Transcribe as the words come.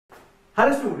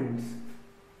Hello students,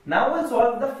 now we'll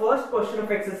solve the first question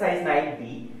of exercise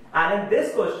 9b, and in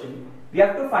this question we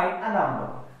have to find a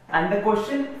number, and the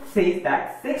question says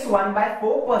that 61 by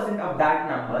 4% of that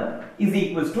number is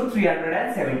equals to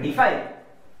 375.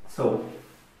 So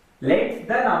let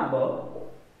the number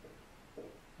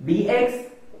be x.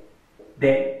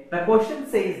 Then the question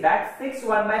says that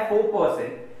 61 by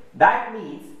 4%, that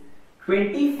means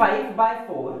 25 by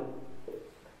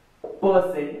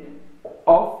 4%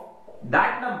 of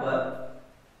that number,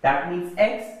 that means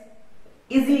x,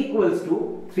 is equals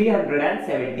to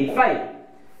 375.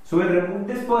 So we'll remove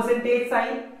this percentage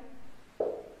sign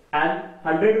and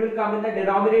 100 will come in the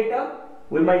denominator.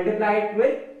 We'll multiply it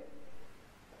with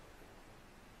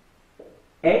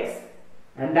x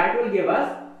and that will give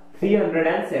us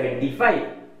 375.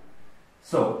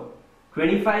 So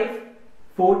 25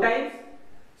 4 times,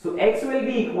 so x will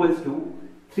be equals to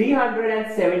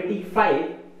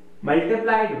 375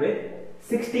 multiplied with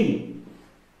 16.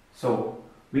 So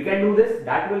we can do this.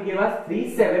 That will give us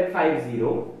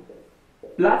 3750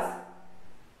 plus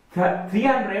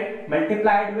 300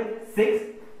 multiplied with 6,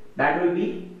 that will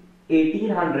be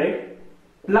 1800,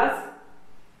 plus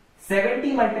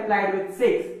 70 multiplied with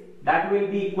 6, that will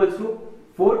be equals to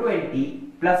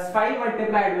 420, plus 5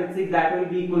 multiplied with 6, that will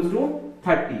be equals to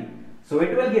 30. So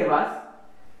it will give us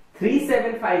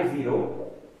 3750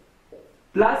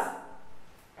 plus,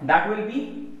 that will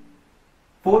be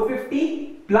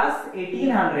 450 plus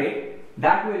 1800,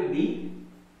 that will be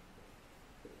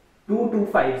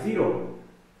 2250.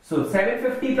 So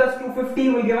 750 plus 250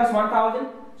 will give us 1000.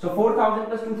 So 4000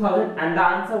 plus 2000, and the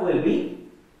answer will be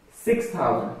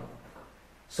 6000.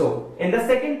 So in the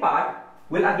second part,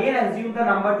 we'll again assume the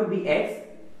number to be x.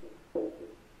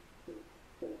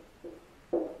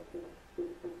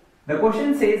 The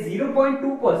question says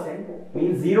 0.2%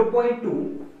 means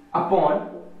 0.2 upon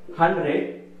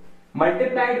 100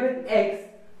 multiplied with x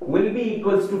will be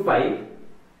equals to 5.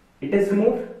 It is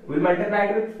removed. We'll multiply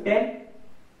it with 10.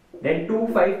 Then 2,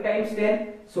 5 times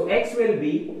 10. So x will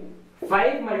be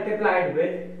 5 multiplied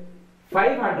with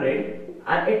 500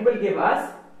 and it will give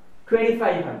us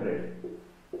 2500.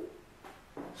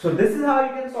 So this is how you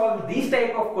can solve these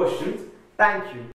type of questions. Thank you.